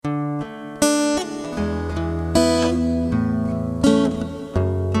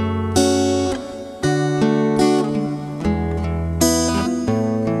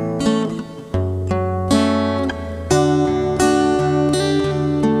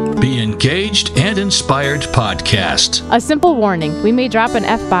Be Engaged and Inspired podcast. A simple warning, we may drop an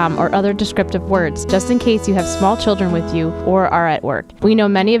F-bomb or other descriptive words, just in case you have small children with you or are at work. We know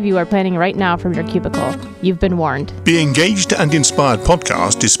many of you are planning right now from your cubicle. You've been warned. Be Engaged and Inspired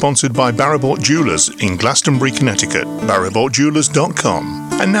podcast is sponsored by Barrybort Jewelers in Glastonbury, Connecticut, barrybortjewelers.com.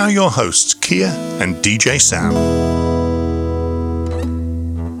 And now your hosts, Kia and DJ Sam.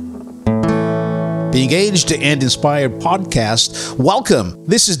 Be Engaged and Inspired podcast. Welcome.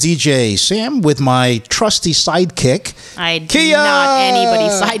 This is DJ Sam with my trusty sidekick, Kia. Not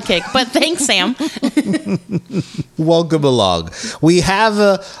anybody's sidekick, but thanks, Sam. Welcome along. We have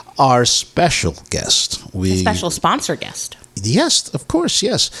our special guest. A special sponsor guest. Yes, of course,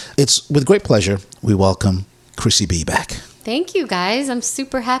 yes. It's with great pleasure we welcome Chrissy B back. Thank you, guys. I'm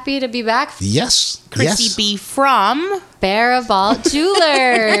super happy to be back. Yes. Chrissy B from Barrybort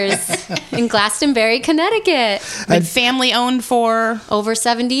Jewelers in Glastonbury, Connecticut. Been family owned for over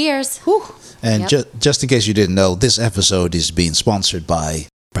 70 years. Whew. And just in case you didn't know, this episode is being sponsored by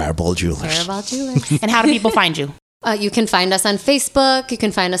Barrybort Jewelers. Barrybort Jewelers. And how do people find you? You can find us on Facebook. You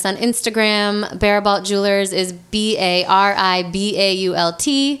can find us on Instagram. Barrybort Jewelers is BARIBAULT.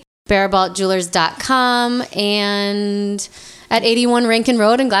 BarrybortJewelers.com and at 81 Rankin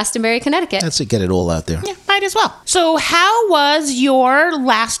Road in Glastonbury, Connecticut. That's it. Get it all out there. Yeah, might as well. So how was your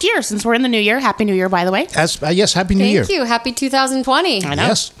last year, since we're in the new year? Happy New Year, by the way. Yes, Happy New Year. Thank you. Happy 2020. I know.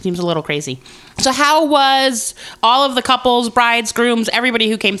 Yes. Seems a little crazy. So how was all of the couples, brides, grooms, everybody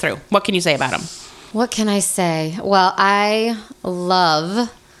who came through? What can you say about them? What can I say? Well, I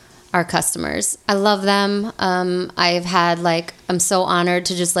love our customers. I love them. I'm so honored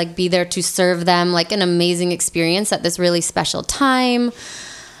to just be there to serve them, an amazing experience at this really special time.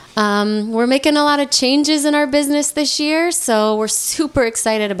 We're making a lot of changes in our business this year, so we're super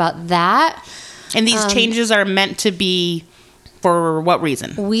excited about that. And these changes are meant to be for what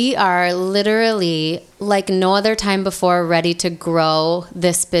reason? We are literally, like no other time before, ready to grow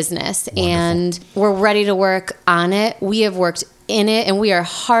this business. Wonderful. And we're ready to work on it. We have worked in it, and we are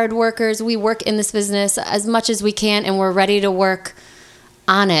hard workers. We work in this business as much as we can, and we're ready to work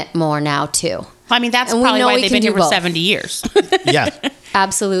on it more now too. I mean, that's probably why they've been here for 70 years. Yeah.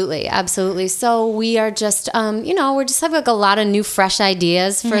 Absolutely. So we are just, we're just having a lot of new, fresh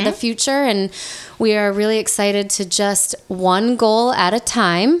ideas for the future, and we are really excited to just one goal at a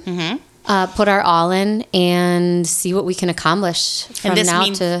time. Put our all in and see what we can accomplish from now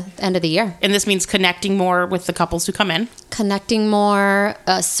to the end of the year. And this means connecting more with the couples who come in. Connecting more,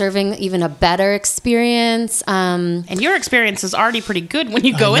 serving even a better experience. And your experience is already pretty good when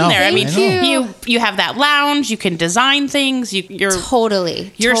you go in there. You have that lounge. You can design things. Your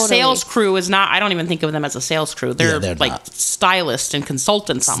sales crew is not. I don't even think of them as a sales crew. They're like stylists and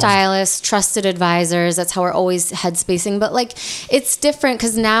consultants. Almost. Stylists, trusted advisors. That's how we're always headspacing. But it's different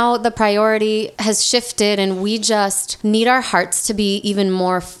because now the priority has shifted, and we just need our hearts to be even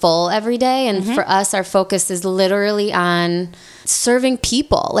more full every day. And for us, our focus is literally on serving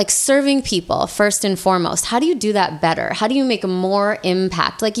people first and foremost. How do you do that better? How do you make more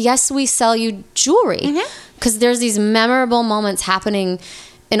impact? Yes, we sell you jewelry because there's these memorable moments happening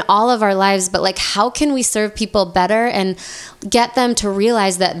in all of our lives, but how can we serve people better and get them to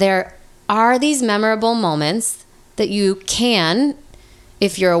realize that there are these memorable moments that you can,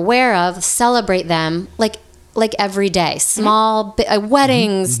 if you're aware of, celebrate them every day. Small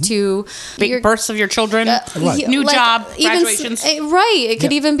weddings to big births of your children, new job, graduations. It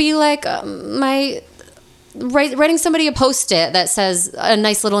could even be writing somebody a Post-it that says a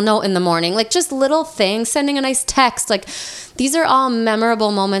nice little note in the morning, just little things, sending a nice text. These are all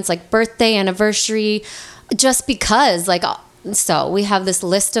memorable moments, birthday, anniversary, just because so we have this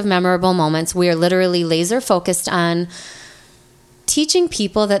list of memorable moments. We are literally laser focused on teaching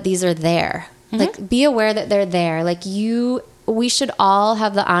people that these are there. Be aware that they're there. We should all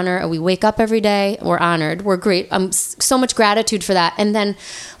have the honor. We wake up every day. We're honored. We're great. So much gratitude for that. And then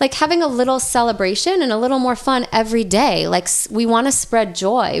having a little celebration and a little more fun every day. We want to spread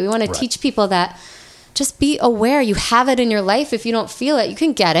joy. We want to teach people that just be aware. You have it in your life. If you don't feel it, you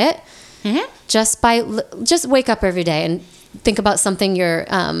can get it. Just wake up every day and think about something you're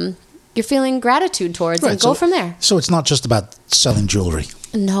feeling gratitude towards, and go from there. So it's not just about selling jewelry.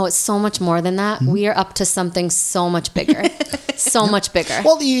 No, it's so much more than that. We are up to something so much bigger. Much bigger.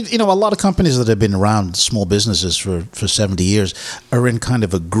 Well, a lot of companies that have been around, small businesses for 70 years, are in kind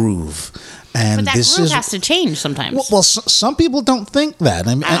of a groove. And but that groove has to change sometimes. Well, some people don't think that.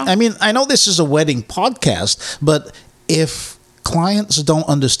 I mean, I know this is a wedding podcast, but if clients don't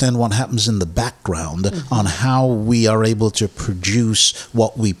understand what happens in the background on how we are able to produce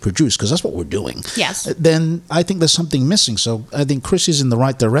what we produce, because that's what we're doing. Yes. Then I think there's something missing. So I think Chrissy's in the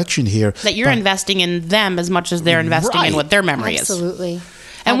right direction here. That you're investing in them as much as they're investing in what their memory is. Absolutely.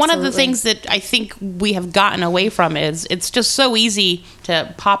 And one of the things that I think we have gotten away from is it's just so easy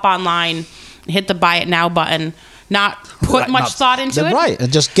to pop online, hit the buy it now button, not put much thought into it. Right,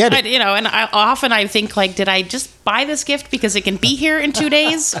 and just get it. And I think, like, did I just buy this gift because it can be here in 2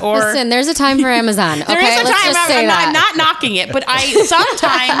 days? Or listen, there's a time for Amazon. Okay? There is a Let's time. just say I'm not knocking it, but I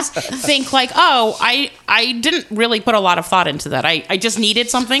sometimes think like, oh, I didn't really put a lot of thought into that. I just needed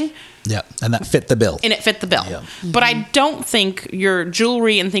something. Yeah, and that fit the bill. And it fit the bill. Yeah. But I don't think your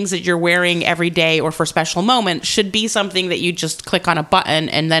jewelry and things that you're wearing every day or for special moments should be something that you just click on a button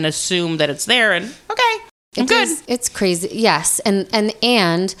and then assume that it's there and, okay, I'm good. It's crazy. Yes.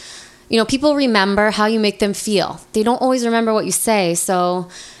 And you know, people remember how you make them feel. They don't always remember what you say. So,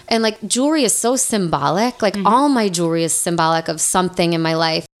 and like jewelry is so symbolic. Like all my jewelry is symbolic of something in my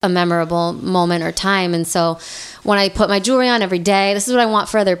life, a memorable moment or time. And so when I put my jewelry on every day, this is what I want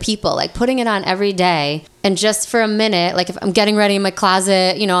for other people, like putting it on every day. And just for a minute, like if I'm getting ready in my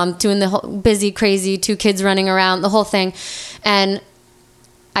closet, you know, I'm doing the whole busy, crazy, 2 kids running around, the whole thing. And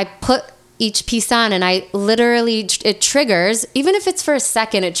I put each piece on and I literally, it triggers, even if it's for a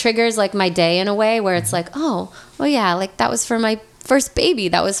second, it triggers like my day in a way where it's like, oh yeah, like that was for my first baby.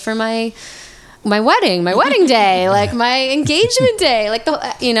 That was for my wedding day, like my engagement day, like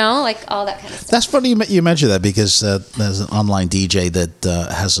like all that kind of stuff. That's funny you mentioned that, because there's an online DJ that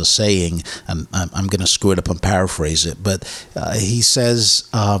has a saying, and I'm going to screw it up and paraphrase it, but he says,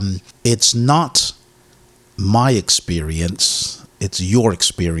 it's not my experience, it's your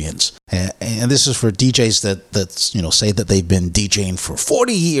experience. And this is for DJs that say that they've been DJing for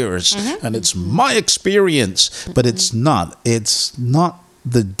 40 years and it's my experience, but it's not. It's not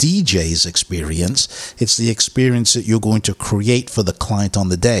the DJ's experience. It's the experience that you're going to create for the client on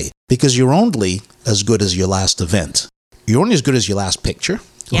the day, because you're only as good as your last event. You're only as good as your last picture.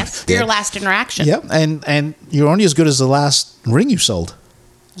 Yes, your last interaction. Yeah, and you're only as good as the last ring you sold.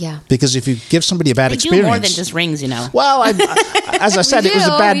 Yeah. Because if you give somebody a bad experience... do more than just rings, you know. Well, as I said, it was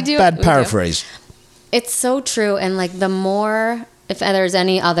a bad paraphrase. It's so true. And like the more, if there's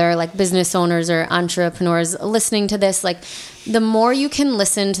any other like business owners or entrepreneurs listening to this, like the more you can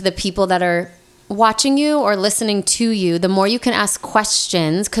listen to the people that are watching you or listening to you, the more you can ask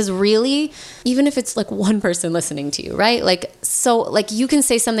questions. Because really, even if it's like one person listening to you, right? Like, so like you can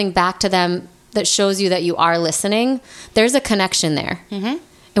say something back to them that shows you that you are listening. There's a connection there.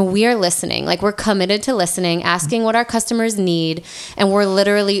 And we are listening. Like we're committed to listening, asking what our customers need, and we're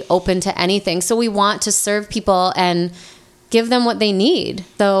literally open to anything. So we want to serve people and give them what they need.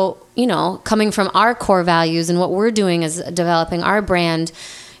 So, coming from our core values and what we're doing is developing our brand,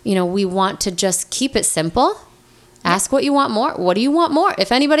 we want to just keep it simple. Ask what you want more. What do you want more?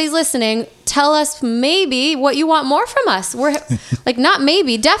 If anybody's listening, tell us maybe what you want more from us. We're like, not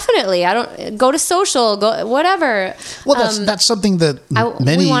maybe, definitely. I don't go to social, go whatever. Well, that's something that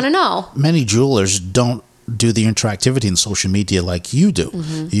we want to know. Many jewelers don't do the interactivity in social media like you do.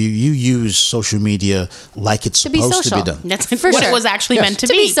 You use social media like it's supposed to be done. That's what it was actually meant to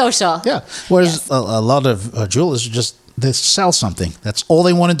be. Social. Yeah. Whereas a lot of jewelers just, they sell something. That's all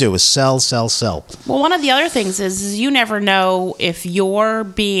they want to do is sell. Well, one of the other things is you never know if you're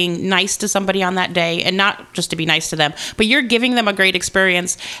being nice to somebody on that day, and not just to be nice to them, but you're giving them a great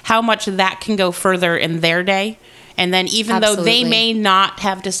experience, how much that can go further in their day. And then even though they may not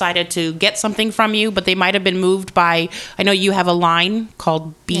have decided to get something from you, but they might have been moved by, I know you have a line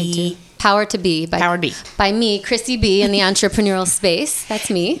called Power to Be by me, Chrissy B, in the entrepreneurial space. That's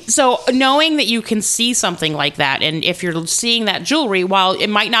me. So knowing that you can see something like that, and if you're seeing that jewelry, while it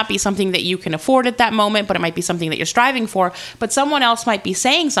might not be something that you can afford at that moment, but it might be something that you're striving for, but someone else might be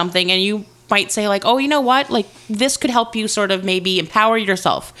saying something and you might say like, oh, you know what? Like this could help you sort of maybe empower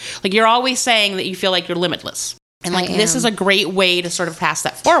yourself. Like you're always saying that you feel like you're limitless. And like this is a great way to sort of pass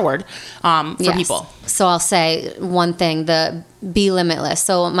that forward for people. So I'll say one thing, the Be Limitless.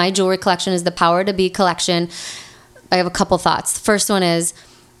 So my jewelry collection is the Power to Be collection. I have a couple thoughts. The first one is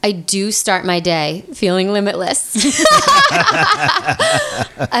I do start my day feeling limitless.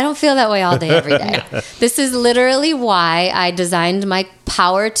 I don't feel that way all day, every day. This is literally why I designed my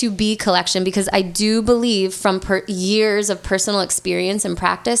Power to Be collection, because I do believe from years of personal experience and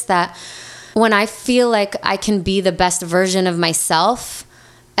practice that when I feel like I can be the best version of myself,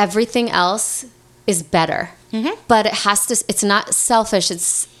 everything else is better. But it's not selfish.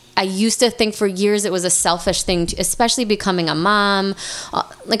 I used to think for years it was a selfish thing, especially becoming a mom,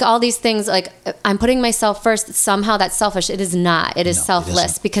 like all these things, like I'm putting myself first. Somehow that's selfish. It is not. It is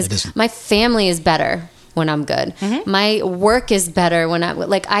selfless because my family is better when I'm good. My work is better when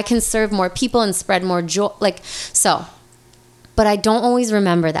I can serve more people and spread more joy. But I don't always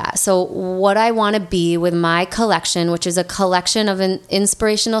remember that. So what I want to be with my collection, which is a collection of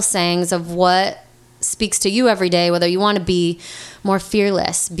inspirational sayings of what speaks to you every day, whether you want to be more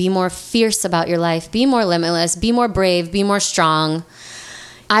fearless, be more fierce about your life, be more limitless, be more brave, be more strong.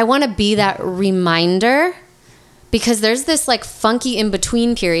 I want to be that reminder, because there's this like funky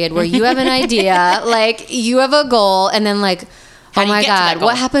in-between period where you have an idea, like you have a goal, and then like, oh my God,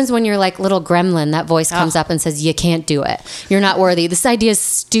 what happens when you're like little gremlin, that voice comes up and says, you can't do it. You're not worthy. This idea is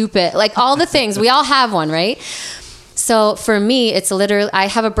stupid. Like all the things, we all have one, right? So for me, it's literally, I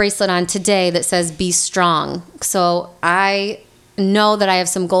have a bracelet on today that says, be strong. So I know that I have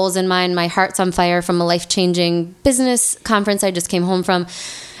some goals in mind. My heart's on fire from a life-changing business conference I just came home from.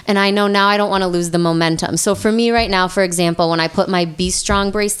 And I know now I don't want to lose the momentum. So for me right now, for example, when I put my Be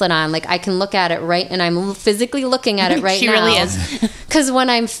Strong bracelet on, like I can look at it right, and I'm physically looking at it right now. She really is. Because when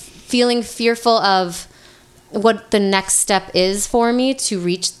I'm feeling fearful of what the next step is for me to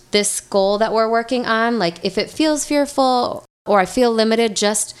reach this goal that we're working on, like if it feels fearful or I feel limited,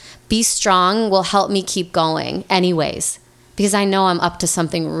 just be strong will help me keep going anyways, because I know I'm up to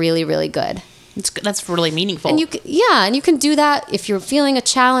something really, really good. That's really meaningful. And you can do that if you're feeling a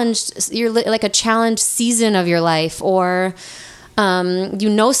challenge, you're like a challenge season of your life, or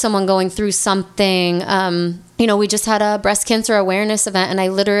someone going through something. We just had a breast cancer awareness event, and I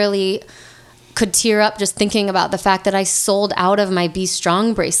literally could tear up just thinking about the fact that I sold out of my Be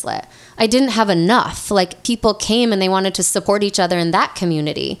Strong bracelet. I didn't have enough. Like people came and they wanted to support each other in that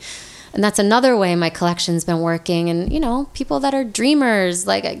community. And that's another way my collection's been working. And, people that are dreamers,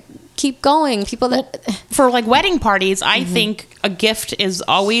 like I keep going. People that... For like wedding parties, I think a gift is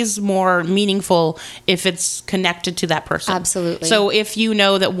always more meaningful if it's connected to that person. Absolutely. So if you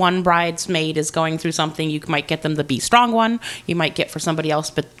know that one bridesmaid is going through something, you might get them the Be Strong one. You might get for somebody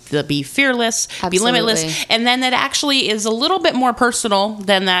else, but the Be Fearless, Absolutely. Be Limitless. And then that actually is a little bit more personal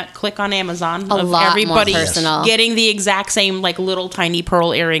than that click on Amazon of everybody getting the exact same like little tiny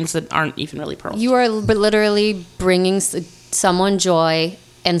pearl earrings that aren't even really pearls. You are literally bringing someone joy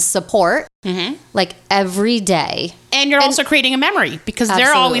and support like every day. And you're also creating a memory, because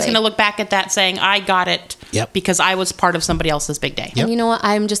they're always going to look back at that saying, I got it because I was part of somebody else's big day. And you know what?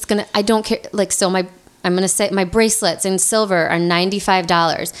 I don't care. Like, so I'm going to say my bracelets in silver are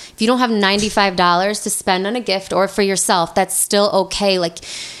 $95. If you don't have $95 to spend on a gift or for yourself, that's still okay. Like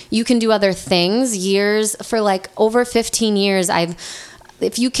you can do other things. For like over 15 years,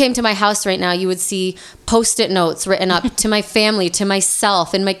 if you came to my house right now, you would see Post-it notes written up to my family, to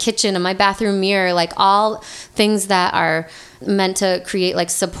myself, in my kitchen, in my bathroom mirror, like all things that are meant to create like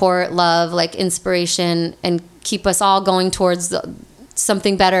support, love, like inspiration, and keep us all going towards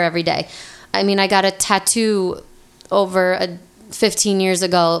something better every day. I mean, I got a tattoo over 15 years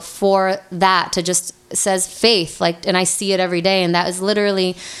ago for that, to just says faith, like, and I see it every day, and that is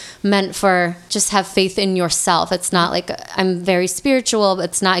literally meant for just have faith in yourself. It's not like I'm very spiritual, but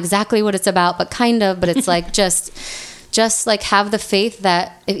it's not exactly what it's about, but kind of, but it's like just like have the faith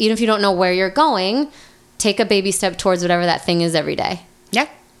that even if you don't know where you're going, take a baby step towards whatever that thing is every day. Yeah.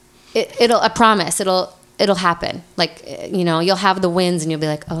 I promise it'll happen. Like, you'll have the wins and you'll be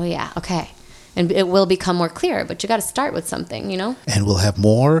like, oh yeah, okay. And it will become more clear, but you got to start with something, And we'll have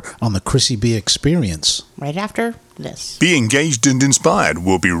more on the Chrissy B experience right after this. Be engaged and inspired.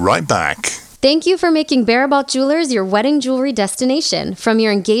 We'll be right back. Thank you for making Barabalt Jewelers your wedding jewelry destination. From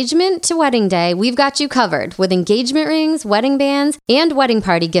your engagement to wedding day, we've got you covered with engagement rings, wedding bands, and wedding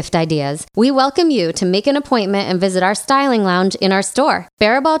party gift ideas. We welcome you to make an appointment and visit our styling lounge in our store,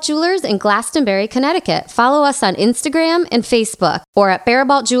 Barabalt Jewelers in Glastonbury, Connecticut. Follow us on Instagram and Facebook or at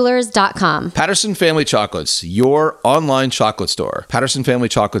barabaltjewelers.com. Patterson Family Chocolates, your online chocolate store.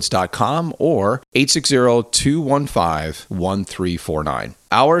 PattersonFamilyChocolates.com or 860-215-1349.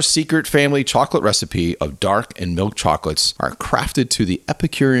 Our secret family chocolate recipe of dark and milk chocolates are crafted to the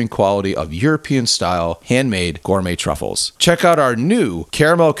Epicurean quality of European-style handmade gourmet truffles. Check out our new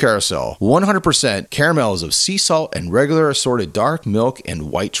Caramel Carousel, 100% caramels of sea salt and regular assorted dark milk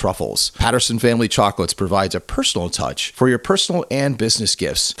and white truffles. Patterson Family Chocolates provides a personal touch for your personal and business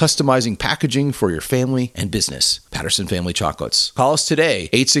gifts, customizing packaging for your family and business. Patterson Family Chocolates. Call us today,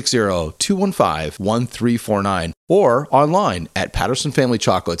 860-215-1349, or online at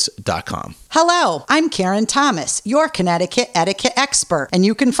pattersonfamilychocolates.com. Hello, I'm Karen Thomas, your Connecticut etiquette expert, and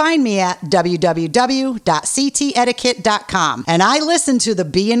you can find me at www.ctetiquette.com. And I listen to the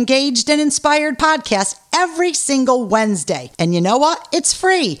Be Engaged and Inspired podcast every single Wednesday. And you know what? It's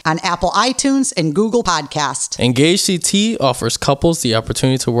free on Apple iTunes and Google Podcast. Engaged CT offers couples the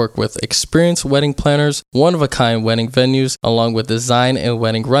opportunity to work with experienced wedding planners, one-of-a-kind wedding venues, along with design and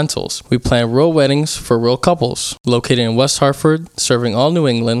wedding rentals. We plan real weddings for real couples. Located in West Hartford, serving all New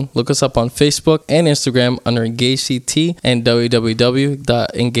England, look us up on Facebook and Instagram under Engaged CT and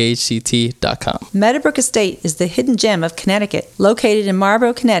www.engagedct.com. Meadowbrook Estate is the hidden gem of Connecticut. Located in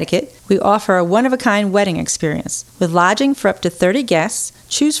Marlborough, Connecticut, we offer a one-of-a-kind wedding experience. With lodging for up to 30 guests,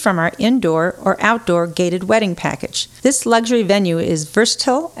 choose from our indoor or outdoor gated wedding package. This luxury venue is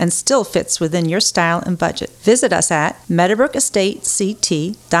versatile and still fits within your style and budget. Visit us at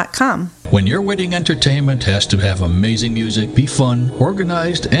meadowbrookestatect.com. When your wedding entertainment has to have amazing music, be fun,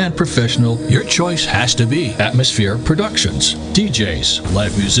 organized, and professional, your choice has to be Atmosphere Productions. DJs,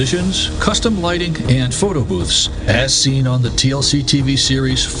 live musicians, custom lighting, and photo booths. As seen on the TLC TV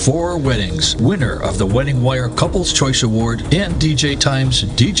series 4 Weddings, winner of the Wedding Wire Couples Choice Award and DJ Times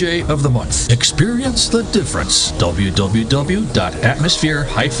DJ of the Month. Experience the difference.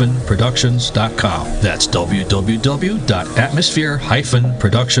 www.atmosphere-productions.com. That's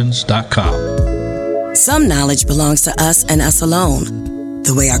www.atmosphere-productions.com. Some knowledge belongs to us and us alone.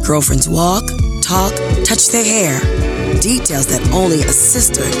 The way our girlfriends walk, talk, touch their hair. Details that only a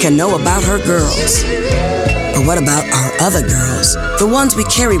sister can know about her girls. But what about our other girls? The ones we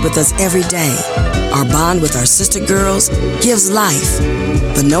carry with us every day. Our bond with our sister girls gives life.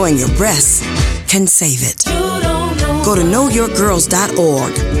 But knowing your breasts can save it. Go to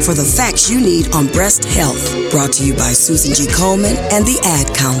knowyourgirls.org for the facts you need on breast health. Brought to you by Susan G. Coleman and the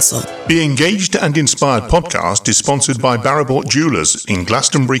Ad Council. The Engaged and Inspired podcast is sponsored by Barrybort Jewelers in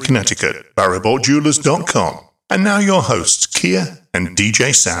Glastonbury, Connecticut. BarrybortJewelers.com. And now your hosts, Kia and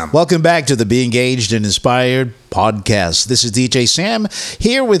DJ Sam. Welcome back to the Be Engaged and Inspired podcast. This is DJ Sam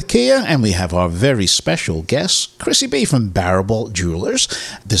here with Kia, and we have our very special guest, Chrissy B from Barrybort Jewelers.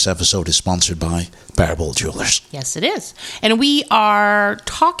 This episode is sponsored by Barrybort Jewelers. Yes, it is. And we are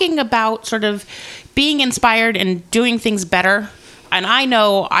talking about sort of being inspired and doing things better. And I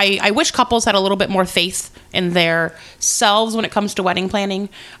know I wish couples had a little bit more faith in their selves when it comes to wedding planning.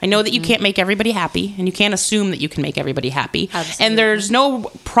 I know that you can't make everybody happy, and you can't assume that you can make everybody happy. Absolutely. And there's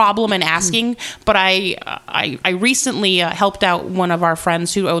no problem in asking, but I recently helped out one of our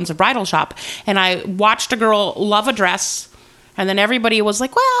friends who owns a bridal shop, and I watched a girl love a dress, and then everybody was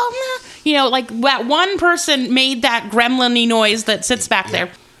like, well, like that one person made that gremlin-y noise that sits back there.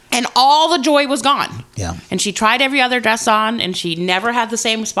 And all the joy was gone. Yeah. And she tried every other dress on, and she never had the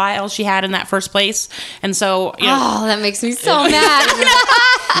same smile she had in that first place. And so, oh, that makes me so mad.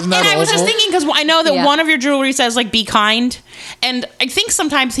 And I was just thinking, because I know that one of your jewelry says, like, be kind. And I think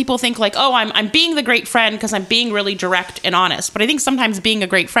sometimes people think, like, oh, I'm being the great friend because I'm being really direct and honest. But I think sometimes being a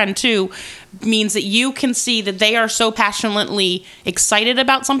great friend, too, means that you can see that they are so passionately excited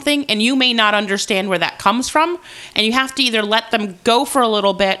about something, and you may not understand where that comes from. And you have to either let them go for a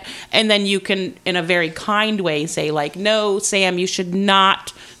little bit, and then you can, in a very kind way, say, like, no, Sam, you should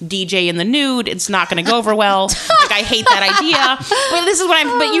not DJ in the nude. It's not going to go over well. Like, I hate that idea. But this is what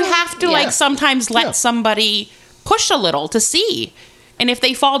but you have to, like, sometimes let somebody push a little to see. And if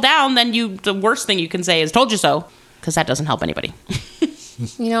they fall down, then the worst thing you can say is, told you so, because that doesn't help anybody.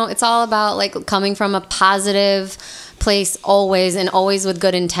 It's all about, like, coming from a positive place always, and always with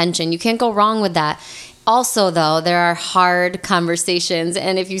good intention. You can't go wrong with that. Also, though, there are hard conversations,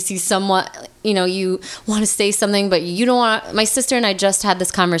 and if you see someone, you want to say something, but you don't want. My sister and I just had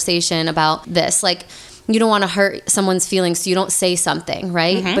this conversation about this, like, you don't want to hurt someone's feelings, so you don't say something,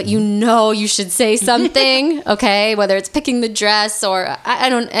 right? Mm-hmm. But you should say something, okay? Whether it's picking the dress or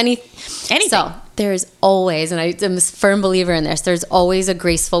anything. So there's always, and I'm a firm believer in this, there's always a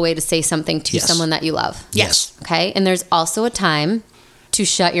graceful way to say something to someone that you love. Yes. Okay? And there's also a time to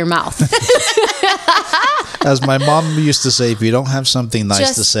shut your mouth. As my mom used to say, if you don't have something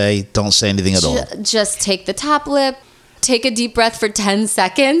nice to say, don't say anything at all. Just take the top lip, take a deep breath for 10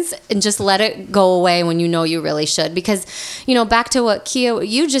 seconds, and just let it go away when you know you really should. Because, back to what Kia, what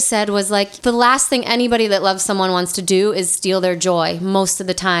you just said was, like, the last thing anybody that loves someone wants to do is steal their joy most of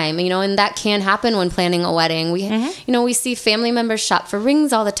the time, and that can happen when planning a wedding. We see family members shop for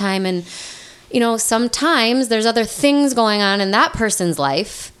rings all the time, and sometimes there's other things going on in that person's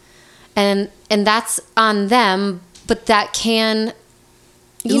life, and that's on them, but that can,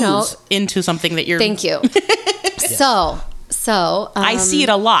 ooze into something that you're... Thank you. So So I see it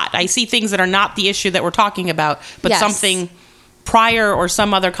a lot. I see things that are not the issue that we're talking about, but something prior or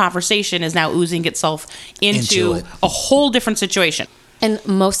some other conversation is now oozing itself into a whole different situation. And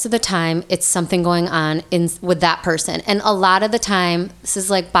most of the time, it's something going on with that person. And a lot of the time, this is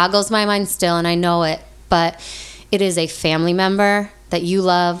like boggles my mind still, and I know it, but it is a family member that you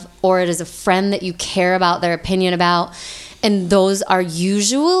love, or it is a friend that you care about their opinion about. And those are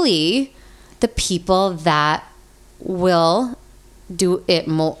usually the people that will do it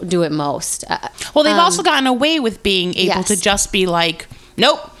most. Well, they've also gotten away with being able to just be like,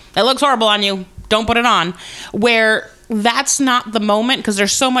 nope, that looks horrible on you. Don't put it on. Where that's not the moment, because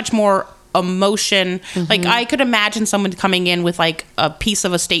there's so much more emotion. Like, I could imagine someone coming in with like a piece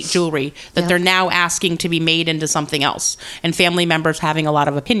of estate jewelry that they're now asking to be made into something else, and family members having a lot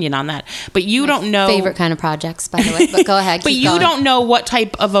of opinion on that. But you don't know. Favorite kind of projects, by the way, but go ahead. But you don't know what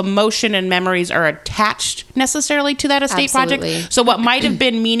type of emotion and memories are attached necessarily to that estate project. So what might have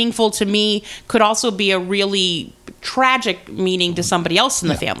been meaningful to me could also be a really tragic meaning to somebody else in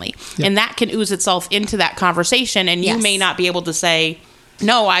the family. And that can ooze itself into that conversation, and you may not be able to say,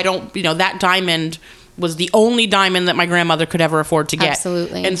 no, I don't, that diamond was the only diamond that my grandmother could ever afford to get.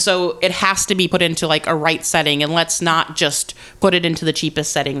 Absolutely. And so it has to be put into like a right setting, and let's not just put it into the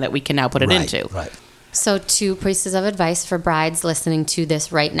cheapest setting that we can now put it into. Right. So 2 pieces of advice for brides listening to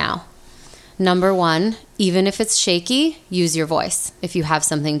this right now. Number 1, even if it's shaky, use your voice if you have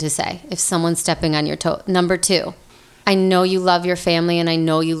something to say, if someone's stepping on your toe. Number 2, I know you love your family and I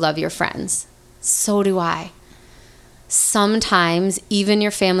know you love your friends. So do I. Sometimes even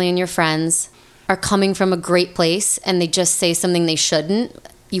your family and your friends are coming from a great place and they just say something they shouldn't.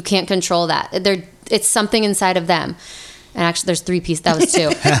 You can't control that. It's something inside of them. And actually, there's 3 pieces. That was 2.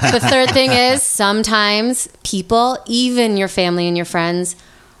 The third thing is sometimes people, even your family and your friends,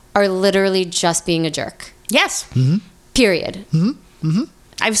 are literally just being a jerk. Yes. Period.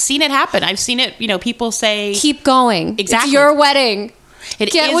 I've seen it happen. I've seen it, people say... Keep going. Exactly. It's your wedding.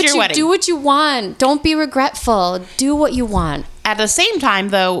 It is your wedding. Do what you want. Don't be regretful. Do what you want. At the same time,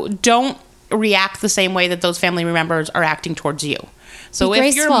 though, don't react the same way that those family members are acting towards you. So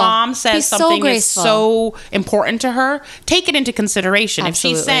if your mom says something is so important to her, take it into consideration.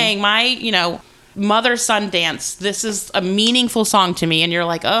 Absolutely. If she's saying, my, mother-son dance, this is a meaningful song to me, and you're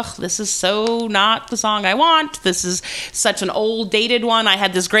like, ugh, this is so not the song I want. This is such an old, dated one. I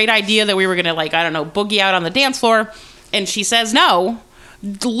had this great idea that we were going to, boogie out on the dance floor. And she says no.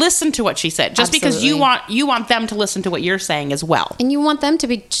 Listen to what she said, just because you want them to listen to what you're saying as well, and you want them to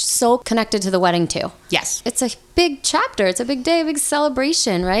be so connected to the wedding too. Yes, it's a big chapter, it's a big day, a big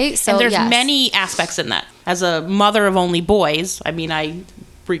celebration, right? So and there's many aspects in that. As a mother of only boys, I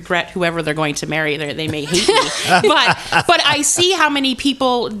regret whoever they're going to marry. They may hate me, but I see how many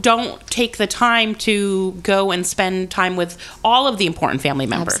people don't take the time to go and spend time with all of the important family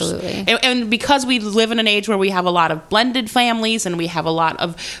members. Absolutely. And because we live in an age where we have a lot of blended families and we have a lot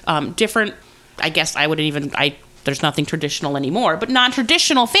of different, I guess there's nothing traditional anymore, but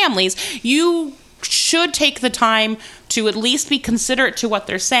non-traditional families, you should take the time to at least be considerate to what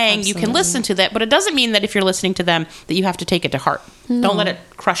they're saying. Absolutely. You can listen to that, but it doesn't mean that if you're listening to them that you have to take it to heart. No. Don't let it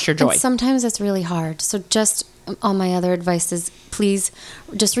crush your joy. And sometimes it's really hard. So just all my other advice is please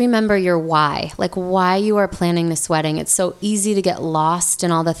just remember your why, like why you are planning this wedding. It's so easy to get lost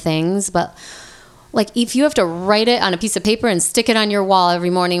in all the things, but like if you have to write it on a piece of paper and stick it on your wall every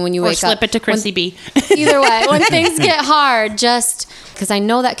morning when you wake up. Or slip it to Chrissy B. Either way, when things get hard, just because I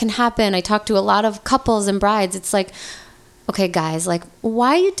know that can happen. I talk to a lot of couples and brides. It's like, okay, guys, like,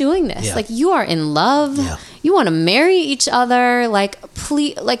 why are you doing this? Yeah. Like, you are in love. Yeah. You want to marry each other. Like,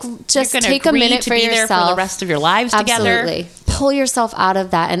 please, like, just take a minute for yourself. There for the rest of your lives together. Absolutely. Pull yourself out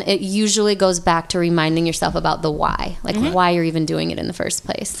of that, and it usually goes back to reminding yourself about the why, like why you're even doing it in the first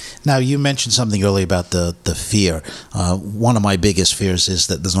place. Now, you mentioned something earlier about the fear. One of my biggest fears is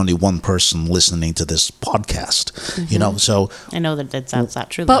that there's only one person listening to this podcast. So I know that's not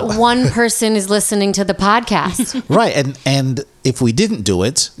true, but one person is listening to the podcast, right? And if we didn't do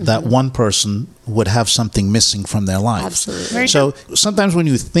it, that one person would have something missing from their lives. Absolutely. So sometimes when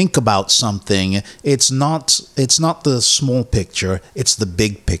you think about something, it's not the small picture, it's the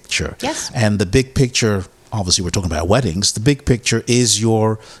big picture. Yes. And the big picture, obviously we're talking about weddings, the big picture is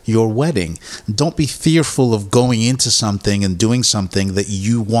your wedding. Don't be fearful of going into something and doing something that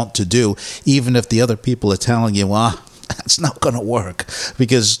you want to do, even if the other people are telling you, it's not going to work,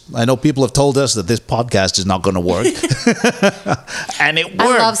 because I know people have told us that this podcast is not going to work. And it works.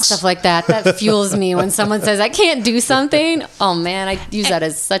 I love stuff like that. That fuels me when someone says I can't do something. Oh man, I use that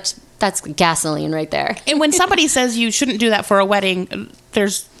as that's gasoline right there. And when somebody says you shouldn't do that for a wedding,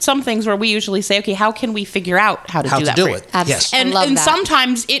 there's some things where we usually say, okay, how can we figure out how to do that? Yes. And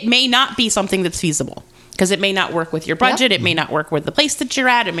sometimes it may not be something that's feasible because it may not work with your budget. It may not work with the place that you're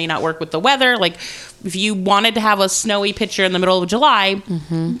at. It may not work with the weather. Like if you wanted to have a snowy picture in the middle of July,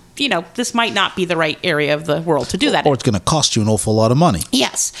 this might not be the right area of the world to do that. Or it's going to cost you an awful lot of money.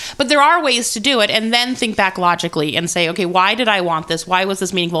 Yes. But there are ways to do it, and then think back logically and say, okay, why did I want this? Why was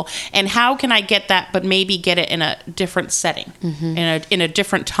this meaningful? And how can I get that, but maybe get it in a different setting, in a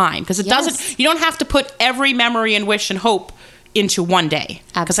different time? Because you don't have to put every memory and wish and hope into one day.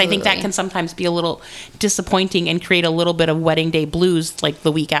 Because I think that can sometimes be a little disappointing and create a little bit of wedding day blues like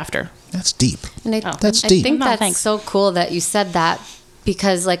the week after. That's deep. And That's deep. I think that's so cool that you said that,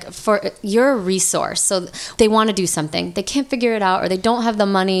 because you're a resource. So they want to do something, they can't figure it out, or they don't have the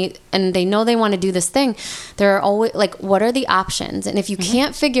money and they know they want to do this thing. There are always what are the options? And if you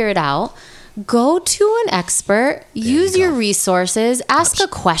can't figure it out, go to an expert, use your resources, ask a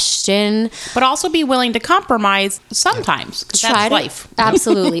question. But also be willing to compromise sometimes, because that's life.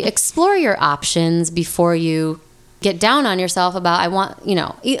 Absolutely. Explore your options before you get down on yourself about,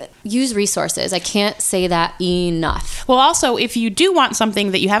 use resources. I can't say that enough. Well, also, if you do want something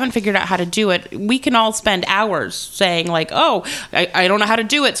that you haven't figured out how to do it, we can all spend hours saying I don't know how to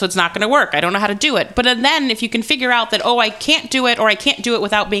do it, so it's not going to work. I don't know how to do it. But then if you can figure out that, I can't do it, or I can't do it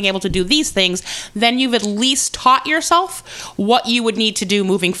without being able to do these things, then you've at least taught yourself what you would need to do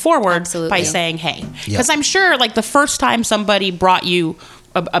moving forward by saying, hey. Because I'm sure the first time somebody brought you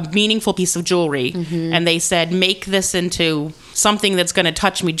a meaningful piece of jewelry and they said, make this into something that's going to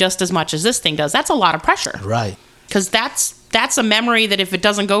touch me just as much as this thing does, that's a lot of pressure. Right. Because that's a memory that if it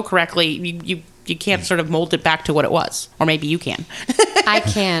doesn't go correctly, you can't sort of mold it back to what it was. Or maybe you can. I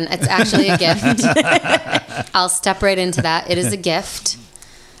can. It's actually a gift. I'll step right into that. It is a gift.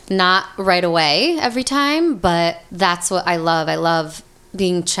 Not right away every time, but that's what I love. I love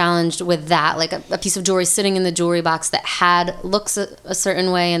being challenged with that, like a piece of jewelry sitting in the jewelry box that looks a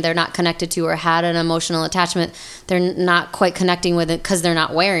certain way and they're not connected to, or had an emotional attachment, they're not quite connecting with it because they're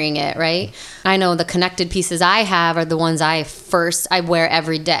not wearing it, right? I know the connected pieces I have are the ones I wear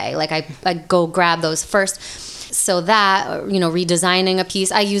every day. Like I go grab those first. So that, redesigning a piece,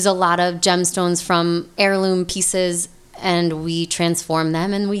 I use a lot of gemstones from heirloom pieces and we transform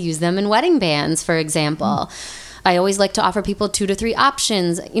them and we use them in wedding bands, for example. I always like to offer people 2 to 3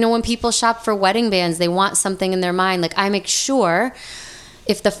 options. When people shop for wedding bands, they want something in their mind. I make sure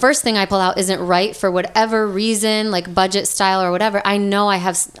if the first thing I pull out isn't right for whatever reason, like budget, style, or whatever, I know I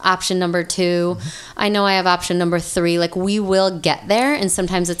have option number 2. I know I have option number 3. We will get there. And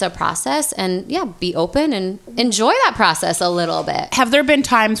sometimes it's a process. And be open and enjoy that process a little bit. Have there been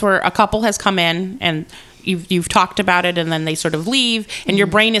times where a couple has come in and you've talked about it and then they sort of leave and your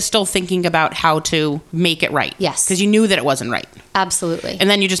brain is still thinking about how to make it right? Yes. Because you knew that it wasn't right. Absolutely. And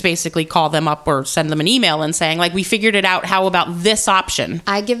then you just basically call them up or send them an email and saying, we figured it out. How about this option?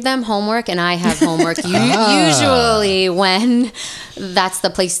 I give them homework and I have homework usually when that's the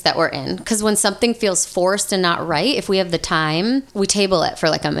place that we're in. Because when something feels forced and not right, if we have the time, we table it for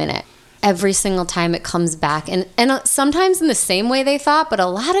a minute. Every single time it comes back. And sometimes in the same way they thought, but a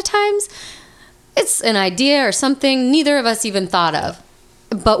lot of times it's an idea or something neither of us even thought of.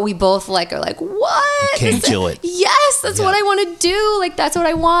 But we both are what? You came to it. Yes, that's what I want to do. That's what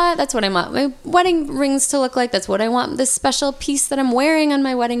I want. That's what I want my wedding rings to look like. That's what I want this special piece that I'm wearing on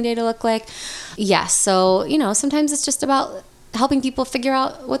my wedding day to look like. Yes, so, sometimes it's just about helping people figure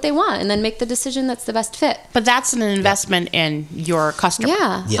out what they want and then make the decision that's the best fit. But that's an investment in your customer.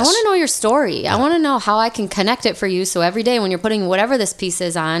 Yeah. Yes. I want to know your story. I want to know how I can connect it for you. So every day when you're putting whatever this piece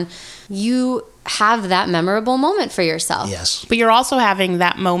is on, you have that memorable moment for yourself. Yes. But you're also having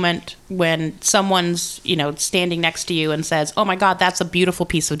that moment when someone's, standing next to you and says, oh my God, that's a beautiful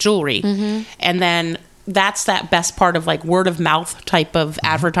piece of jewelry. And then that's that best part of word of mouth type of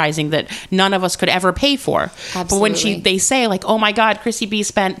advertising that none of us could ever pay for. Absolutely. But when they say oh my God, Chrissy B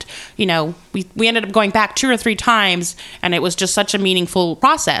spent, we ended up going back 2 or 3 times and it was just such a meaningful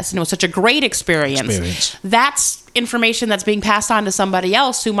process and it was such a great experience. That's information that's being passed on to somebody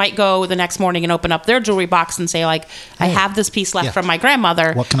else who might go the next morning and open up their jewelry box and say I have this piece left from my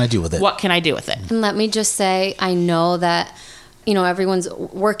grandmother. What can I do with it? What can I do with it? And let me just say, I know that everyone's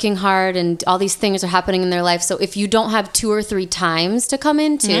working hard and all these things are happening in their life. So if you don't have 2 or 3 times to come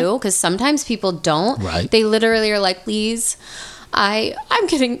into, because sometimes people don't, they literally are please, I'm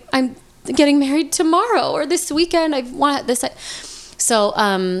getting married tomorrow or this weekend. I want this.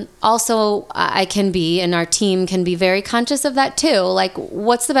 So also I can be, and our team can be very conscious of that too. Like,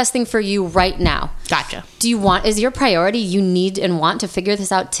 what's the best thing for you right now? Gotcha. Is your priority you need and want to figure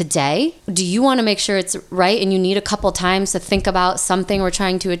this out today? Do you want to make sure it's right and you need a couple times to think about something we're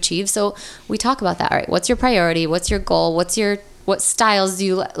trying to achieve? So we talk about that. All right, what's your priority? What's your goal? What styles do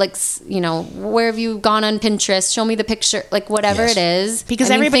you like? Where have you gone on Pinterest? Show me the picture, like whatever it is. Because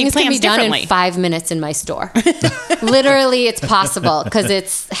everybody things plans can be done differently. in 5 minutes in my store. Literally, it's possible because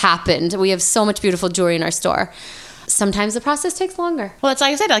it's happened. We have so much beautiful jewelry in our store. Sometimes the process takes longer. Well, it's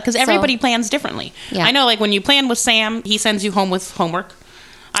like I said, because everybody plans differently. Yeah. I know, like when you plan with Sam, he sends you home with homework.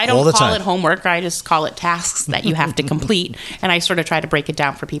 I don't call it homework. I just call it tasks that you have to complete. And I sort of try to break it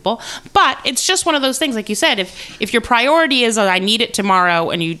down for people. But it's just one of those things, like you said, if your priority is, I need it tomorrow,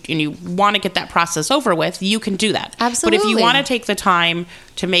 and you want to get that process over with, you can do that. Absolutely. But if you want to take the time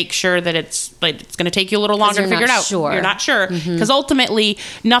to make sure that it's going to take you a little longer to figure it out, you're not sure. Because ultimately,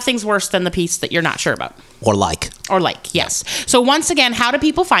 nothing's worse than the piece that you're not sure about. Or like, yes. So once again, how do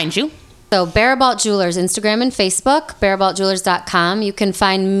people find you? So Barabalt Jewelers, Instagram and Facebook, barabaltjewelers.com. You can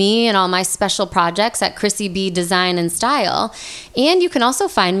find me and all my special projects at Chrissy B Design and Style. And you can also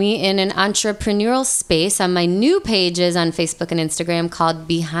find me in an entrepreneurial space on my new pages on Facebook and Instagram called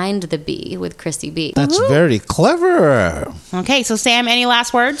Behind the Bee with Chrissy B. That's very clever. Okay, so Sam, any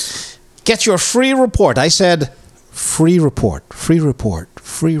last words? Get your free report. I said free report, free report,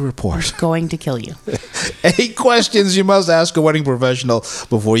 free report. It's going to kill you. 8 questions you must ask a wedding professional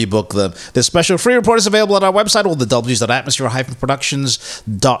before you book them. This special free report is available at our website, all the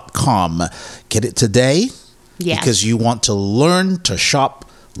w's.atmosphere-productions.com. Get it today because you want to learn to shop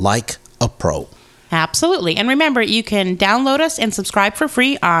like a pro. Absolutely. And remember, you can download us and subscribe for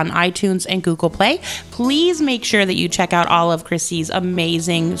free on iTunes and Google Play. Please make sure that you check out all of Chrissy's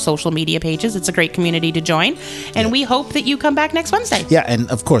amazing social media pages. It's a great community to join. And we hope that you come back next Wednesday. Yeah,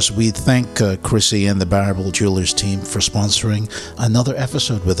 and of course, we thank Chrissy and the Barabalt Jewelers team for sponsoring another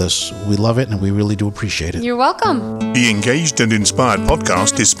episode with us. We love it, and we really do appreciate it. You're welcome. The Engaged and Inspired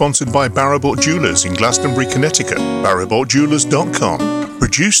podcast is sponsored by Barabalt Jewelers in Glastonbury, Connecticut. BarabaltJewelers.com.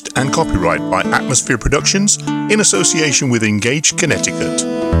 Produced and copyright by Atmosphere Productions in association with Engaged Connecticut.